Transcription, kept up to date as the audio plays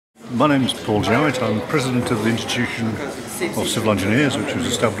My name's Paul Jowitt. I'm president of the Institution of Civil Engineers, which was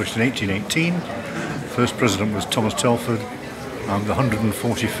established in 1818. First president was Thomas Telford. I'm the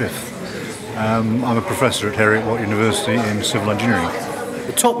 145th. I'm a professor at Heriot Watt University in civil engineering.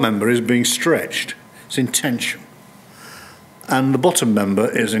 The top member is being stretched. It's in tension. And the bottom member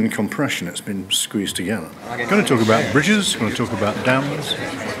is in compression. It's been squeezed together. We're going to talk about bridges, we're going to talk about dams,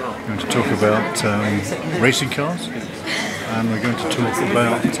 we're going to talk about racing cars, and we're going to talk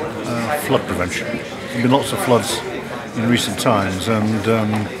about flood prevention. There have been lots of floods in recent times,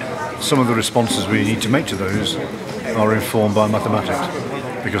 and some of the responses we need to make to those are informed by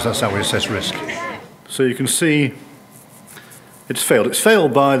mathematics, because that's how we assess risk. So you can see it's failed. It's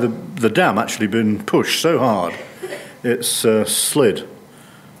failed by the dam actually being pushed so hard it's slid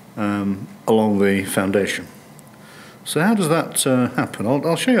along the foundation. So how does that happen?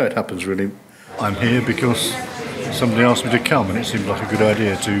 I'll show you how it happens, really. I'm here because somebody asked me to come, and it seemed like a good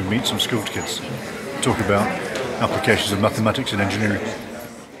idea to meet some school kids, talk about applications of mathematics in engineering.